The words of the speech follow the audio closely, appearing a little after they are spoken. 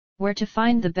Where to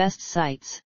find the best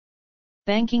sites.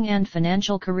 Banking and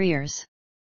financial careers.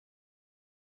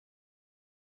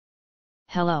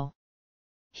 Hello.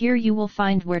 Here you will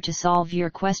find where to solve your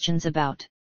questions about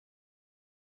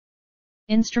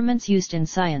instruments used in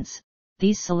science.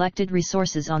 These selected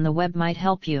resources on the web might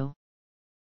help you.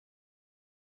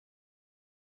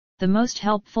 The most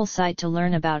helpful site to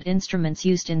learn about instruments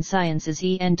used in science is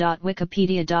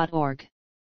en.wikipedia.org.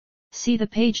 See the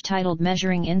page titled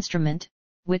Measuring Instrument,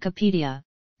 Wikipedia,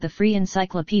 the free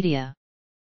encyclopedia.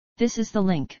 This is the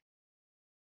link.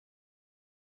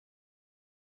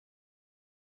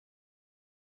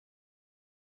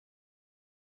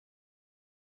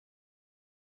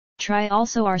 Try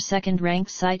also our second-ranked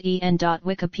site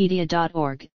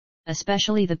en.wikipedia.org,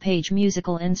 especially the page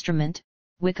Musical Instrument,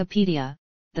 Wikipedia,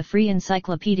 the free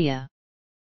encyclopedia.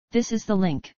 This is the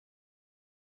link.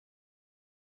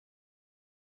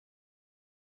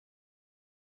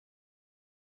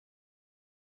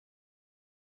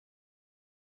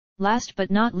 Last but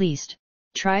not least,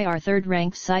 try our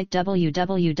third-ranked site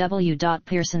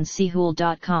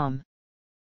www.pearsonschool.com.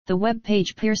 The web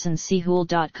page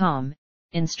pearsonschool.com,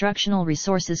 Instructional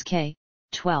Resources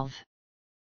K-12.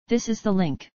 This is the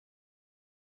link.